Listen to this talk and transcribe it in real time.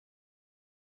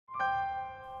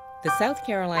The South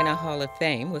Carolina Hall of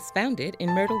Fame was founded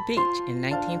in Myrtle Beach in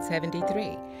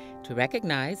 1973 to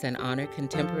recognize and honor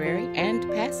contemporary and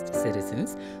past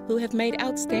citizens who have made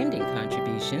outstanding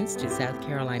contributions to South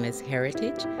Carolina's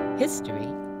heritage, history,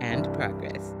 and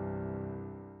progress.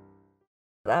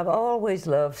 I've always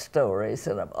loved stories,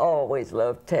 and I've always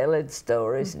loved telling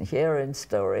stories and hearing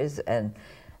stories, and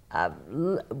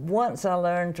once I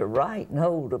learned to write and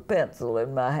hold a pencil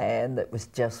in my hand that was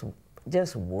just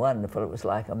wonderful. It was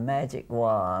like a magic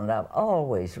wand. I've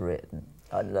always written.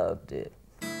 I loved it.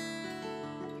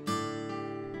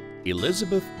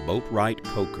 Elizabeth Boatwright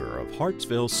Coker of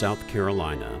Hartsville, South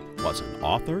Carolina, was an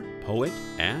author, poet,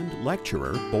 and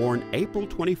lecturer born April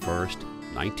 21st,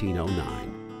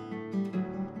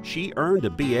 1909. She earned a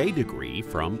BA degree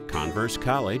from Converse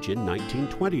College in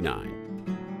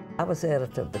 1929. I was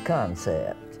editor of the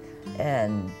Concept,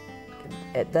 and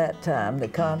at that time the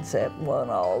Concept won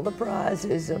all the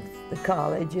prizes of the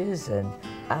colleges, and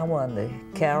I won the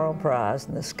Carroll Prize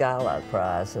and the Skylark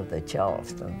Prize of the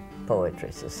Charleston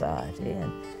Poetry Society,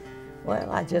 and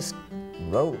well, I just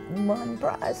wrote and won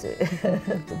prizes.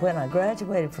 When I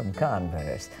graduated from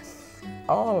Converse,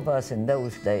 all of us in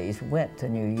those days went to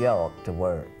New York to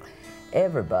work.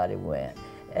 Everybody went,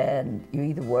 and you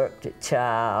either worked at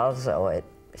Childs or at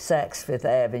Saks Fifth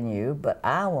Avenue, but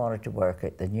I wanted to work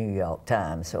at the New York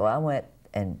Times, so I went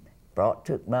and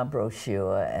took my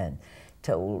brochure and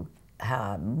told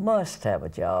how I must have a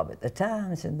job at the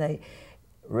Times, and they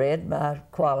read my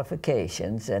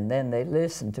qualifications, and then they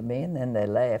listened to me, and then they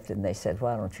laughed, and they said,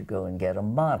 why don't you go and get a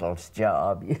model's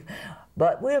job?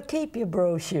 But we'll keep your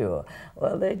brochure.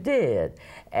 Well, they did,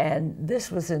 and this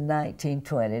was in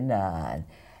 1929,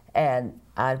 and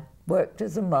I worked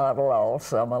as a model all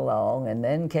summer long, and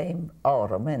then came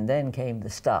autumn, and then came the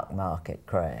stock market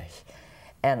crash.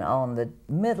 And on the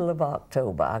middle of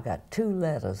October, I got 2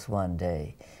 letters one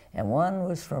day, and one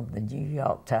was from the New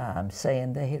York Times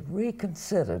saying they had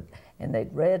reconsidered, and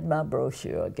they'd read my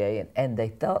brochure again, and they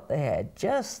thought they had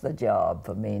just the job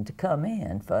for me to come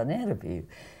in for an interview.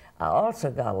 I also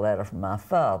got a letter from my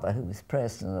father, who was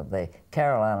president of the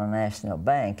Carolina National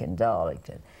Bank in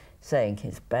Darlington, saying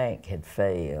his bank had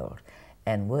failed,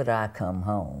 and would I come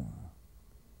home?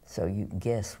 So you can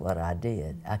guess what I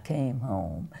did. I came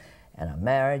home, and I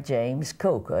married James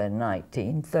Coker in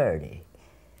 1930.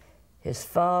 His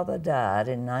father died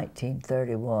in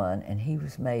 1931, and he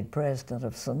was made president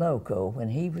of Sunoco when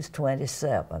he was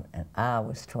 27, and I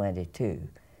was 22.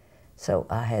 So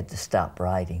I had to stop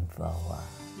writing for a while.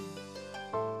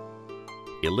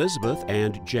 Elizabeth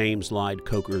and James Lide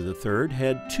Coker III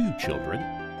had 2 children,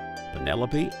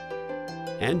 Penelope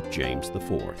and James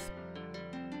IV.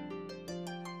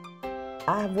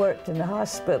 I worked in the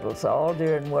hospitals all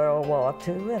during World War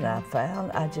II, and I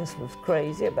found I just was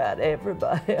crazy about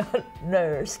everybody I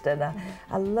nursed, and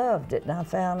I loved it, and I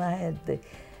found I had the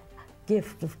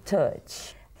gift of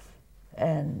touch.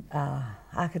 And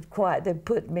I could they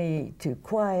put me to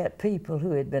quiet people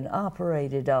who had been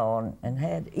operated on and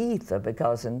had ether,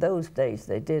 because in those days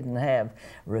they didn't have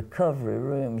recovery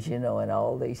rooms, you know, and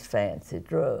all these fancy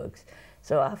drugs.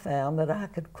 So I found that I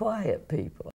could quiet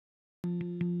people.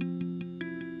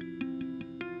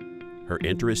 Her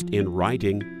interest in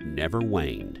writing never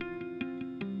waned.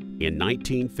 In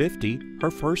 1950,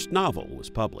 her first novel was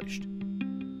published.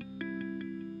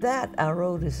 That I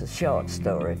wrote as a short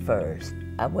story first.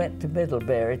 I went to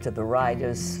Middlebury to the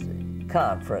writers'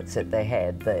 conference that they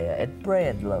had there at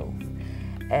Breadloaf,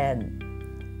 and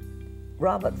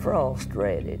Robert Frost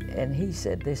read it, and he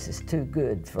said, this is too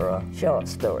good for a short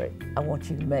story. I want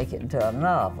you to make it into a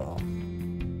novel.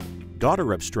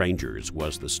 Daughter of Strangers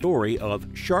was the story of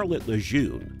Charlotte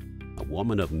Lejeune, a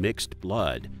woman of mixed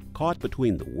blood caught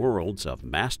between the worlds of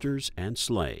masters and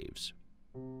slaves.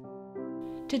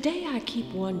 Today I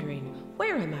keep wondering,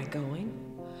 where am I going?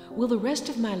 Will the rest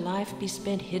of my life be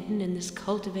spent hidden in this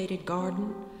cultivated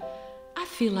garden? I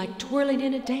feel like twirling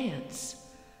in a dance.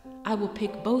 I will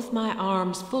pick both my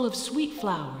arms full of sweet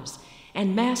flowers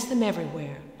and mass them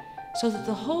everywhere, so that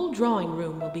the whole drawing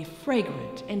room will be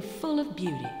fragrant and full of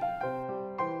beauty.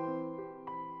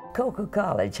 Coker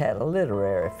College had a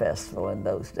literary festival in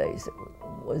those days.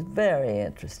 It was very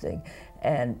interesting,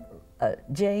 and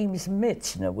James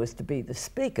Michener was to be the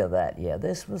speaker that year.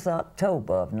 This was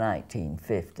October of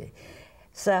 1950.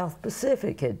 South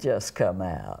Pacific had just come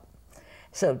out.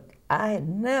 So I had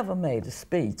never made a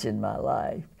speech in my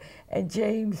life, and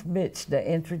James Michener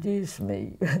introduced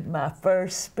me with my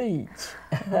first speech.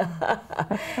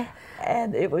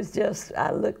 And it was just,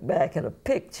 I look back at a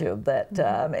picture of that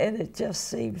time, and it just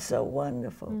seemed so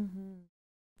wonderful.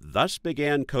 Thus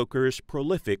began Coker's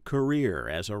prolific career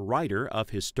as a writer of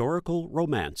historical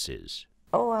romances.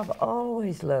 Oh, I've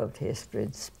always loved history,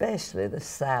 especially the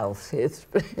South's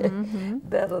history,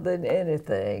 better than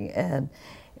anything. And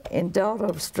in Daughter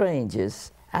of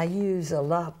Strangers, I use a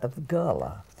lot of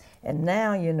Gullah. And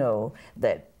now you know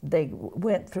that they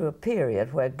went through a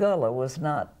period where Gullah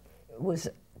was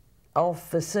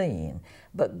off the scene.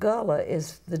 But Gullah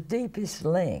is the deepest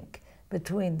link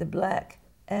between the black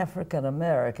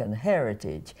African-American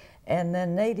heritage and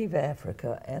then Native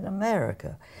Africa and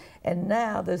America. And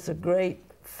now there's a great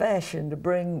fashion to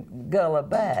bring Gullah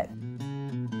back.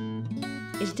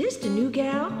 Is this the new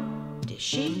gal? Does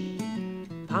she?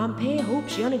 Pompey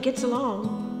hopes Yana gets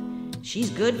along. She's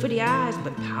good for the eyes,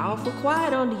 but powerful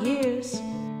quiet on the ears.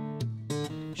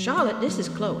 Charlotte, this is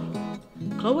Chloe.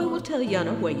 Chloe will tell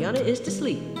Yana where Yana is to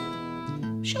sleep.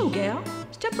 Show, gal.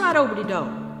 Step right over the door.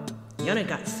 Yana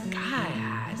got sky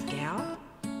eyes, gal.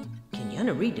 Can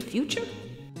Yana read the future?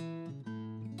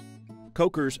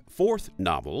 Coker's fourth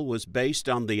novel was based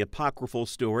on the apocryphal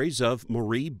stories of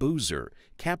Marie Boozer,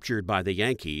 captured by the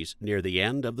Yankees near the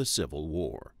end of the Civil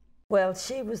War. Well,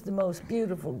 she was the most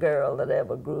beautiful girl that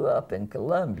ever grew up in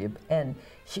Columbia, and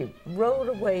she rode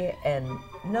away and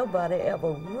nobody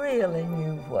ever really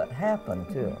knew what happened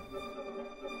to her.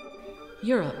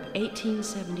 Europe,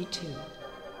 1872.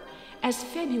 As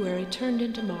February turned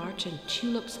into March and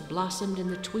tulips blossomed in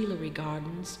the Tuileries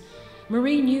Gardens,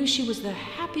 Marie knew she was the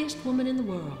happiest woman in the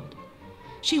world.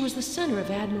 She was the center of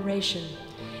admiration,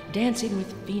 dancing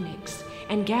with Phoenix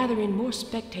and gathering more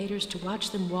spectators to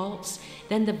watch them waltz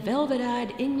than the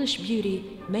velvet-eyed English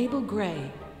beauty Mabel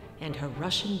Grey and her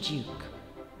Russian Duke.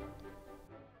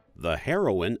 The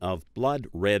heroine of Blood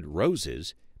Red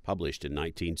Roses, published in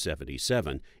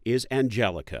 1977, is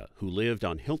Angelica, who lived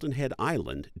on Hilton Head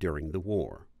Island during the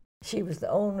war. She was the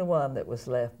only one that was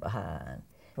left behind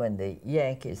when the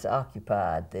Yankees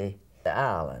occupied the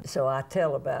island. So I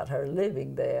tell about her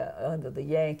living there under the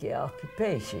Yankee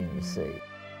occupation, you see.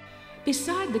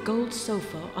 Beside the gold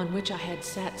sofa on which I had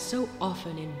sat so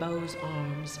often in Beau's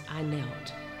arms, I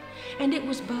knelt. And it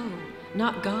was Beau,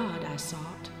 not God, I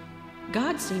sought.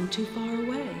 God seemed too far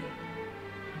away.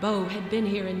 Beau had been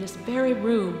here in this very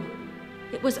room.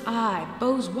 It was I,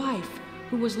 Beau's wife,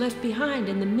 who was left behind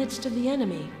in the midst of the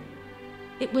enemy.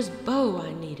 It was Beau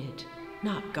I needed,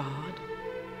 not God.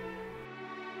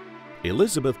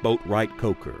 Elizabeth Boatwright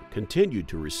Coker continued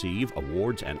to receive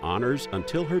awards and honors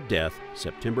until her death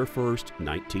September 1,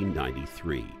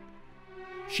 1993.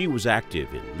 She was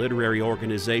active in literary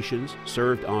organizations,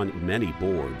 served on many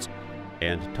boards,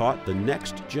 and taught the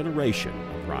next generation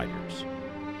of writers.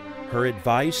 Her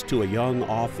advice to a young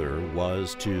author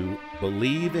was to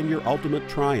believe in your ultimate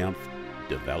triumph,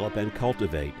 develop and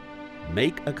cultivate,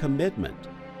 make a commitment.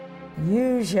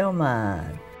 Use your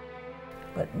mind,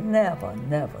 but never,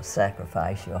 never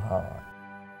sacrifice your heart.